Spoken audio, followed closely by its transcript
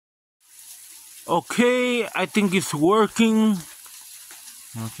Okay, I think it's working.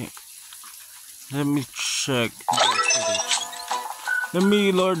 Okay, let me check. Let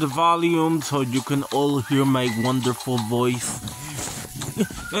me lower the volume so you can all hear my wonderful voice.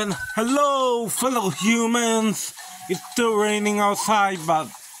 And hello, fellow humans. It's still raining outside, but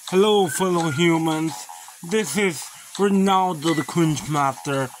hello, fellow humans. This is Ronaldo the Cringe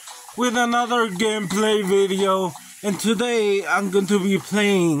Master with another gameplay video. And today I'm going to be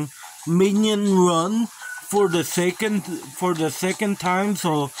playing Minion Run for the second time.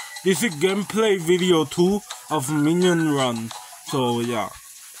 So this is gameplay video 2 of Minion Run. So yeah.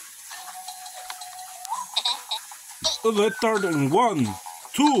 So let's start in 1,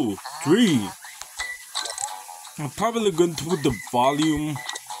 2, 3. I'm probably going to put the volume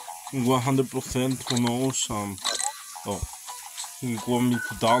 100%, who knows. Oh, you want me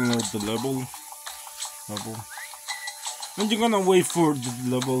to download the level. And you're gonna wait for the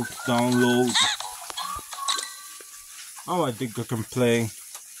level to download. Oh, I think I can play.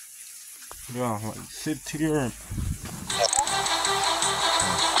 Yeah, like sit here.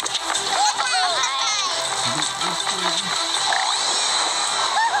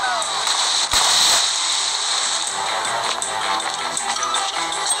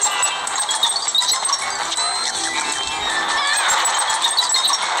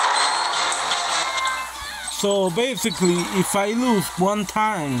 So basically, if I lose one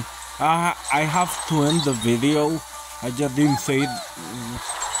time, I have to end the video. I just didn't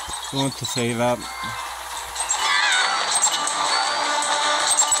want to say that.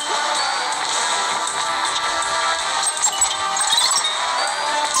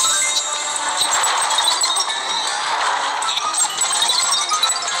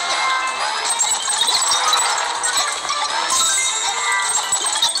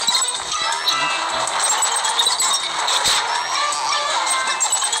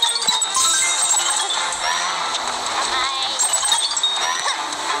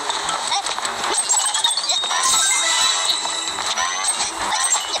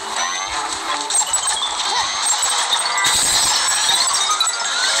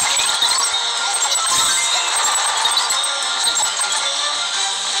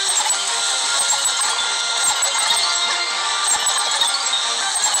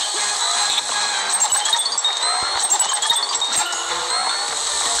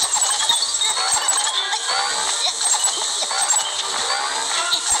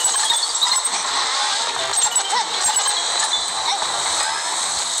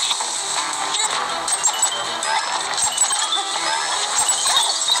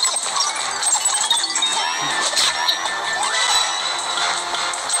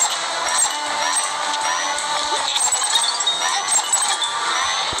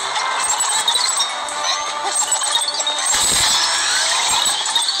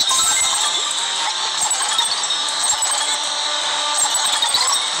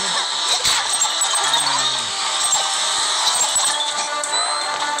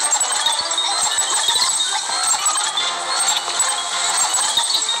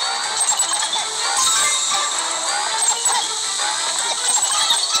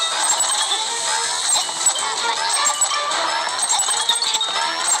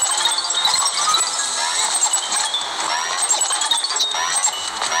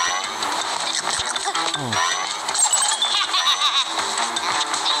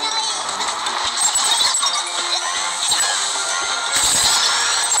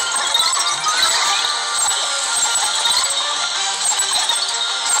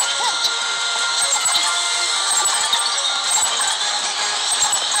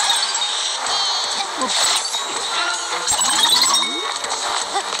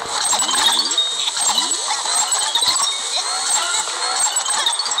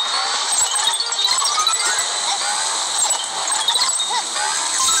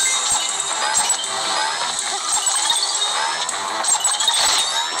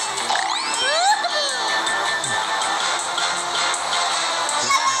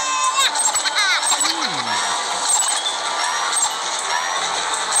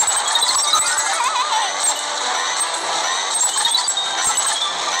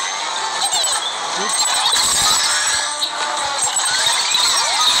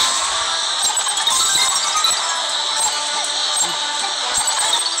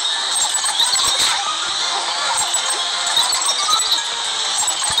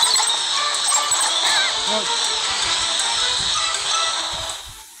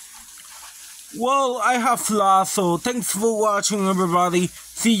 Well, I have lost, so thanks for watching, everybody.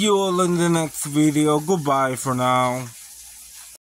 See you all in the next video. Goodbye for now.